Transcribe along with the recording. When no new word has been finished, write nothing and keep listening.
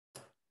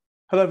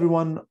Hello,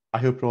 everyone. I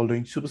hope you're all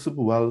doing super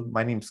well.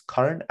 My name is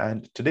Karan,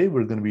 and today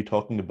we're going to be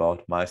talking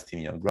about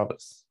myasthenia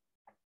gravis.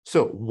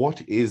 So,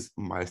 what is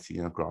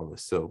myasthenia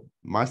gravis? So,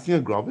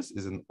 myasthenia gravis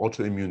is an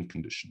autoimmune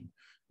condition,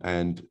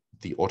 and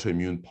the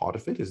autoimmune part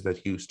of it is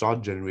that you start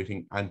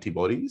generating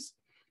antibodies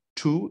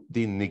to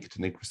the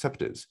nicotinic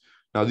receptors.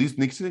 Now, these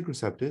nicotinic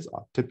receptors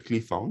are typically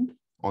found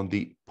on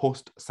the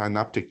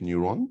postsynaptic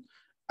neuron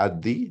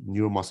at the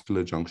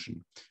neuromuscular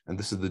junction. And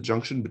this is the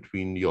junction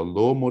between your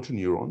lower motor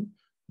neuron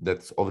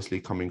that's obviously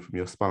coming from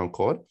your spinal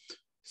cord,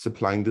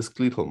 supplying the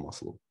skeletal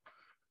muscle.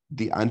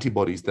 The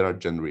antibodies that are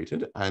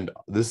generated, and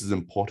this is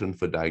important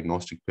for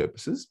diagnostic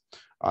purposes,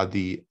 are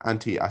the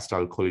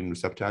anti-acetylcholine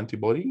receptor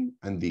antibody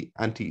and the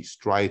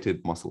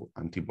anti-striated muscle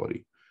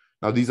antibody.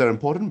 Now, these are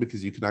important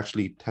because you can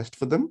actually test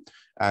for them,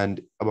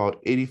 and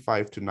about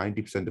 85 to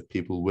 90% of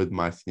people with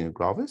myasthenia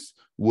gravis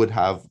would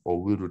have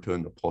or will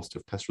return a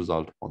positive test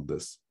result on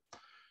this.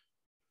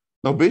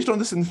 Now, based on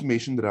this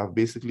information that I've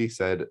basically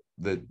said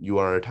that you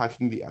are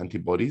attacking the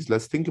antibodies,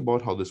 let's think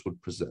about how this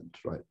would present,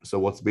 right? So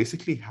what's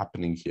basically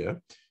happening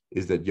here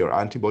is that your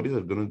antibodies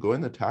are going to go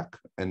and attack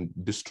and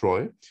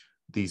destroy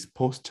these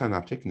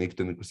postsynaptic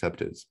nicotinic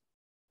receptors.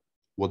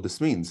 What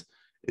this means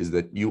is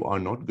that you are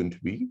not going to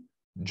be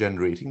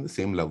generating the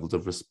same levels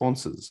of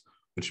responses,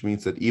 which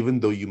means that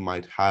even though you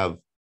might have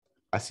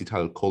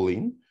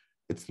acetylcholine,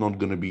 it's not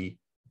going to be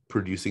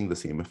producing the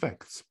same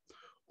effects.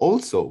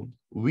 Also,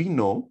 we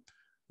know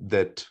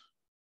that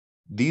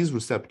these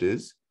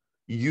receptors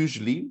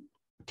usually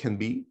can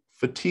be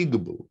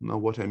fatigable. Now,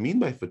 what I mean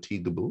by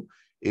fatigable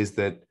is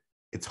that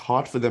it's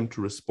hard for them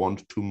to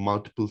respond to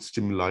multiple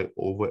stimuli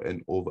over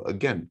and over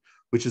again,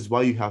 which is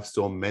why you have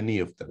so many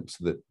of them,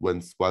 so that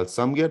while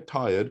some get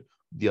tired,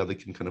 the other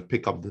can kind of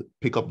pick up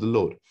the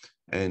load,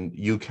 and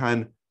you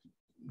can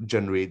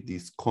generate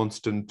these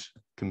constant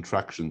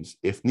contractions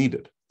if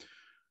needed.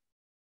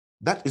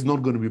 That is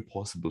not going to be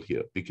possible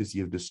here because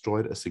you've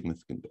destroyed a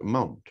significant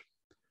amount.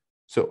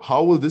 So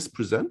how will this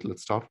present?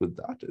 Let's start with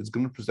that. It's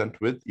going to present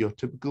with your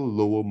typical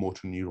lower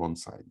motor neuron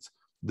signs.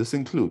 This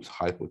includes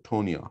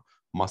hypotonia,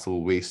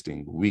 muscle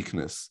wasting,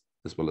 weakness,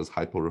 as well as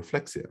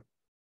hyporeflexia.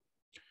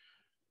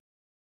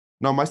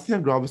 Now,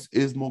 myasthenia gravis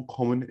is more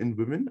common in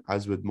women,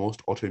 as with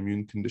most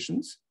autoimmune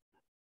conditions.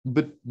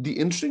 But the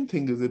interesting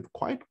thing is it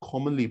quite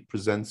commonly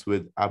presents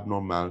with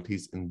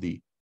abnormalities in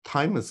the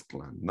thymus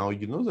gland. Now,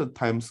 you know that the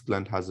thymus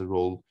gland has a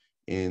role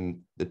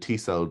in the T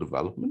cell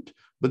development,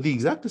 but the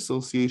exact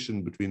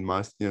association between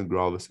myasthenia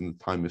gravis and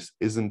the thymus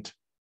isn't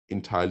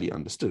entirely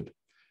understood.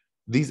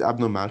 These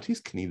abnormalities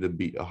can either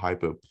be a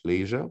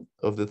hyperplasia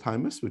of the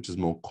thymus, which is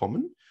more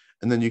common,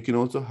 and then you can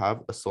also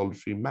have a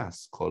solitary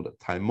mass called a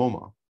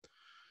thymoma.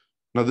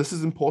 Now, this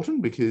is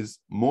important because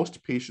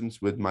most patients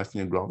with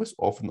myasthenia gravis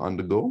often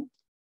undergo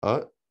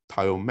a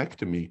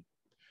thymectomy.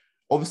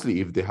 Obviously,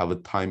 if they have a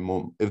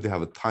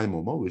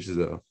thymoma, which is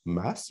a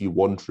mass, you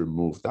want to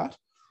remove that.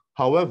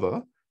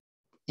 However,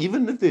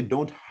 even if they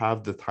don't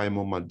have the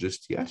thymoma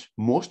just yet,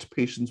 most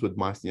patients with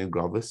myasthenia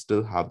gravis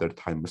still have their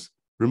thymus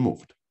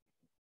removed.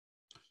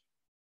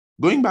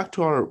 Going back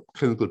to our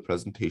clinical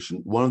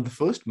presentation, one of the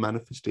first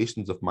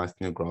manifestations of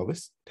myasthenia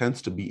gravis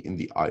tends to be in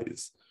the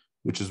eyes,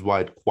 which is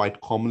why it quite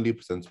commonly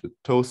presents with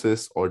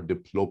ptosis or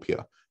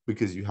diplopia,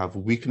 because you have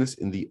weakness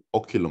in the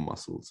ocular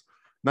muscles.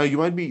 Now, you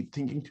might be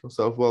thinking to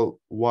yourself, well,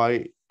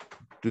 why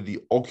do the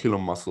ocular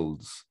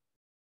muscles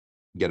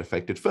get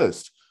affected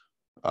first?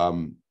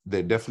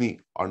 They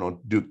definitely are not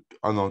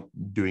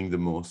doing the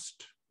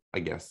most, I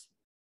guess,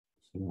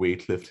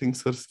 weightlifting,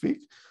 so to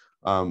speak.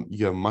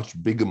 You have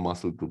much bigger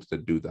muscle groups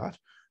that do that.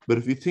 But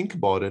if you think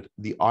about it,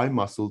 the eye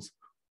muscles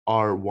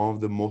are one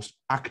of the most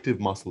active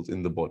muscles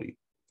in the body,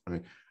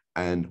 right?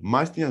 And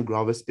myasthenia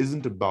gravis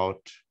isn't about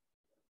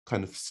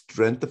kind of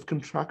strength of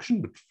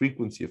contraction, but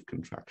frequency of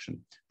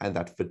contraction and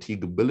that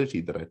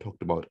fatigability that I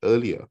talked about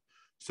earlier.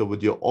 So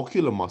with your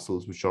ocular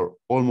muscles, which are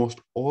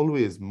almost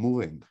always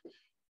moving,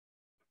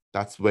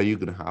 that's where you're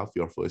going to have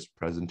your first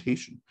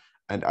presentation.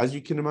 And as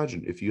you can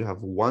imagine, if you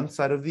have one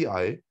side of the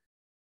eye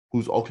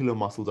whose ocular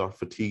muscles are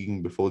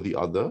fatiguing before the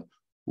other,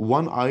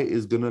 one eye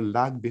is going to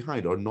lag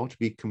behind or not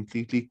be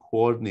completely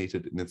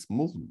coordinated in its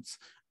movements.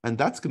 And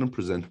that's going to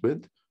present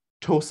with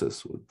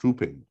ptosis or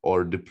drooping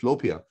or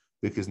diplopia,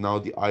 because now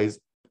the eyes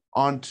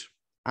aren't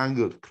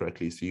angled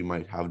correctly, so you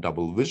might have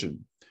double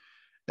vision.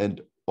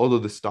 And although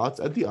this starts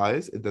at the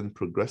eyes, it then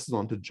progresses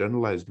on to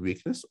generalized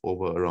weakness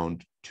over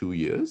around 2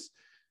 years.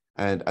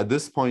 And at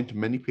this point,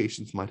 many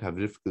patients might have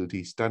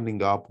difficulty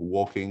standing up,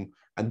 walking,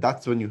 and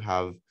that's when you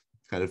have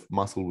kind of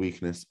muscle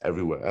weakness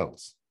everywhere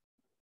else.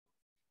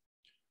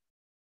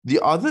 The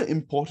other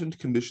important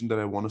condition that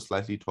I want to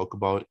slightly talk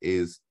about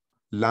is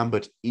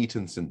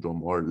Lambert-Eaton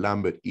syndrome or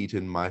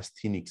Lambert-Eaton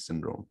myasthenic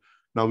syndrome.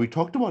 Now, we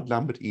talked about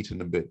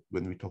Lambert-Eaton a bit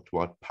when we talked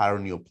about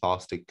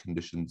paraneoplastic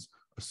conditions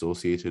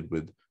associated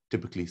with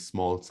typically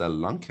small cell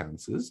lung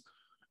cancers.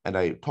 And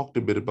I talked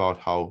a bit about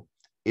how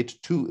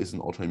it too is an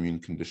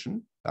autoimmune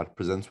condition that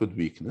presents with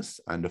weakness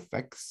and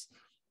affects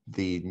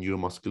the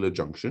neuromuscular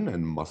junction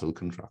and muscle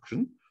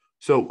contraction.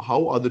 So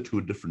how are the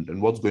two different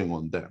and what's going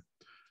on there?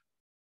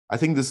 I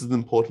think this is an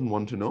important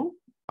one to know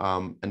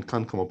and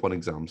can come up on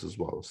exams as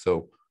well.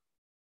 So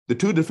the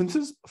two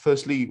differences,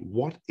 firstly,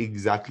 what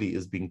exactly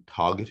is being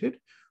targeted?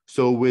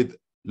 So with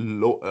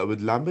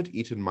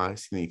Lambert-Eaton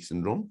myasthenic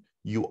syndrome,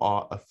 you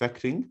are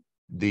affecting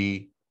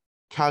the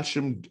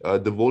calcium,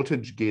 the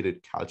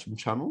voltage-gated calcium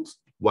channels,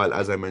 while,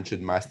 as I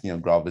mentioned,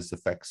 myasthenia gravis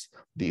affects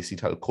the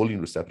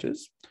acetylcholine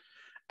receptors.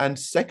 And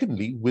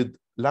secondly, with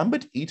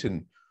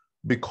Lambert-Eaton,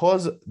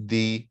 because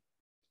the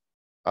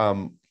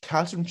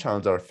calcium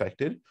channels are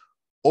affected,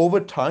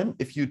 over time,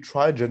 if you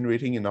try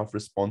generating enough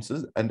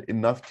responses and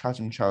enough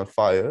calcium channel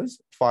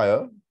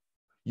fire,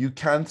 you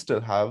can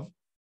still have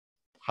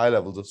high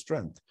levels of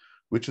strength,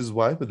 which is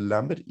why with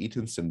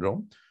Lambert-Eaton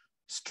syndrome,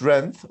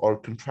 strength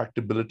or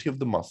contractibility of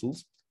the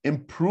muscles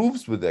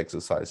improves with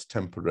exercise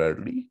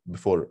temporarily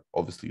before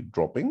obviously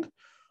dropping.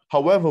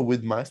 However,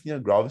 with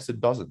myasthenia gravis,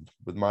 it doesn't.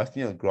 With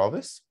myasthenia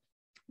gravis,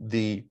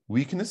 the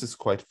weakness is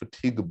quite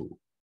fatigable,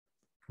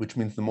 which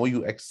means the more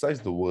you exercise,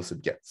 the worse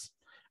it gets.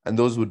 And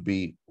those would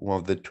be one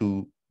of the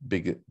two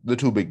big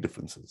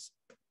differences.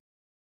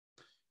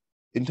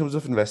 In terms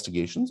of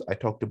investigations, I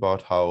talked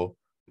about how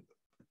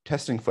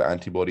testing for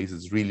antibodies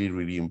is really,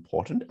 really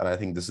important. And I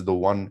think this is the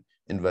one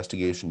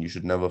investigation you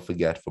should never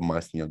forget for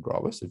myasthenia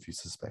gravis if you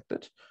suspect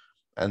it.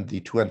 And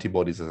the two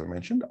antibodies, as I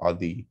mentioned, are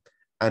the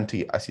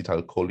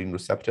anti-acetylcholine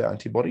receptor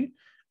antibody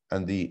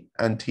and the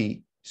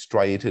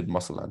anti-striated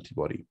muscle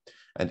antibody.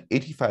 And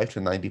 85 to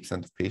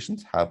 90% of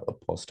patients have a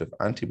positive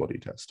antibody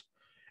test.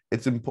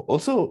 It's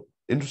also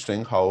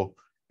interesting how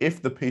if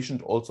the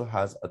patient also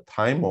has a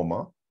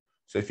thymoma,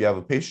 so if you have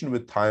a patient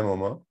with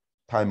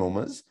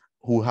thymomas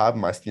who have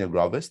myasthenia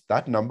gravis,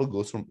 that number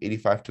goes from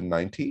 85 to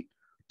 90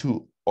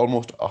 to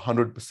almost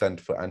 100%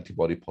 for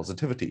antibody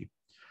positivity.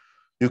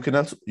 You can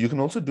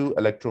also do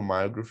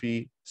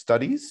electromyography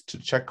studies to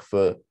check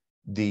for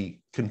the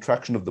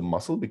contraction of the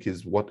muscle,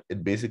 because what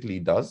it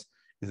basically does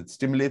is it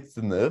stimulates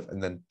the nerve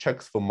and then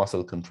checks for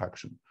muscle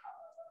contraction.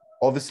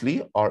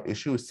 Obviously, our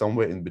issue is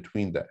somewhere in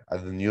between there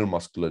at the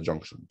neuromuscular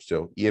junction.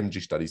 So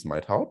EMG studies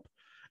might help.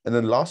 And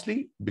then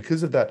lastly,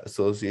 because of that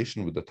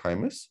association with the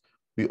thymus,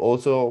 we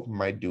also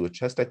might do a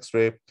chest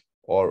X-ray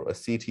or a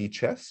CT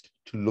chest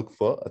to look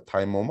for a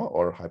thymoma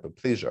or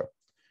hyperplasia.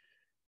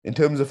 In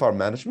terms of our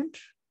management,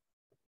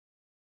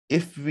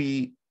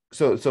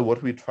 so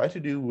what we try to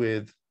do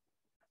with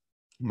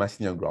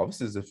myasthenia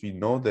gravis is, if we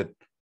know that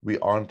we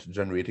aren't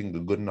generating a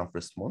good enough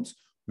response,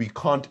 we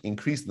can't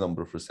increase the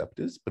number of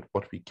receptors, but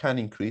what we can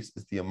increase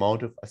is the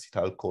amount of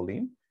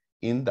acetylcholine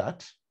in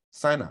that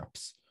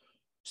synapse.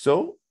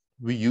 So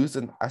we use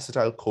an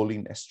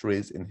acetylcholine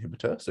esterase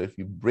inhibitor. So if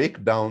you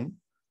break down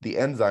the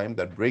enzyme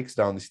that breaks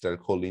down the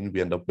acetylcholine,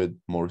 we end up with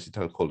more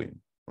acetylcholine,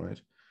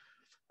 right?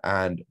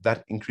 And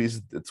that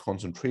increases its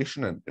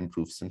concentration and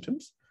improves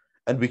symptoms.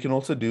 And we can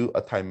also do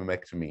a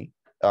thymomectomy,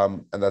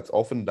 and that's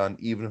often done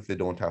even if they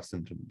don't have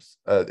symptoms,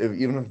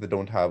 even if they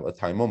don't have a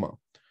thymoma.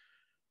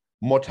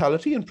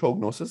 Mortality and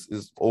prognosis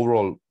is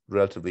overall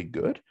relatively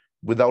good.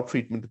 Without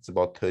treatment, it's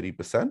about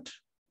 30%.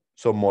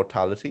 So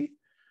mortality,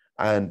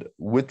 and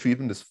with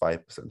treatment is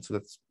 5%. So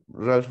that's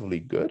relatively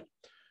good.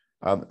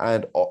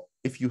 And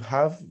if you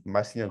have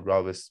myasthenia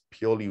gravis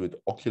purely with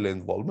ocular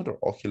involvement or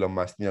ocular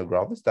myasthenia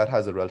gravis, that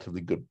has a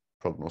relatively good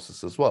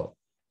prognosis as well.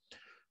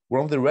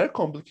 One of the rare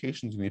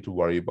complications you need to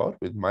worry about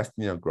with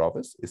myasthenia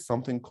gravis is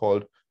something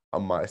called a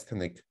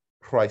myasthenic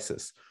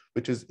crisis,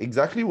 which is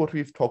exactly what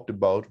we've talked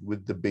about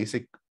with the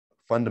basic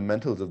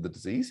fundamentals of the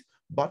disease,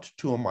 but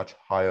to a much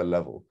higher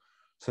level.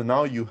 So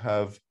now you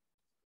have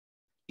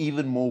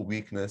even more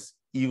weakness,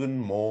 even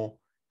more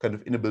kind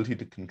of inability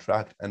to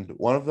contract. And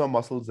one of the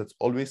muscles that's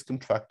always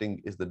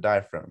contracting is the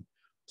diaphragm.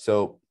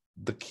 So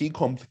the key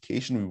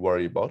complication we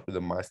worry about with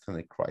a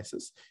myasthenic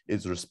crisis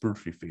is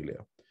respiratory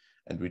failure.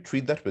 And we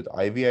treat that with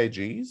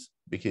IVIGs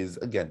because,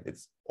 again,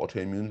 it's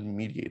autoimmune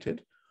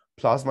mediated,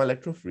 plasma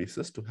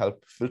electrophoresis to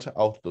help filter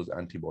out those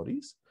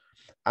antibodies,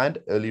 and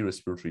early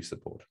respiratory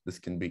support. This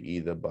can be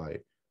either by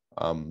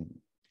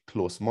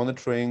close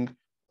monitoring,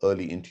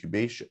 early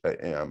intubations,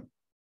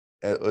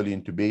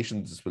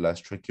 as well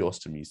as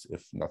tracheostomies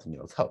if nothing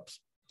else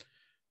helps.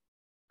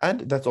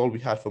 And that's all we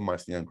had for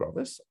myasthenia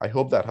gravis. I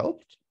hope that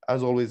helped.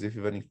 As always, if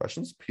you have any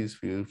questions, please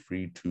feel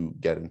free to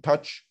get in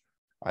touch.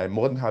 I'm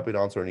more than happy to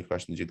answer any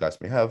questions you guys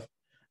may have.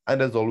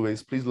 And as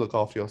always, please look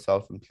after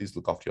yourself and please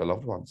look after your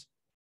loved ones.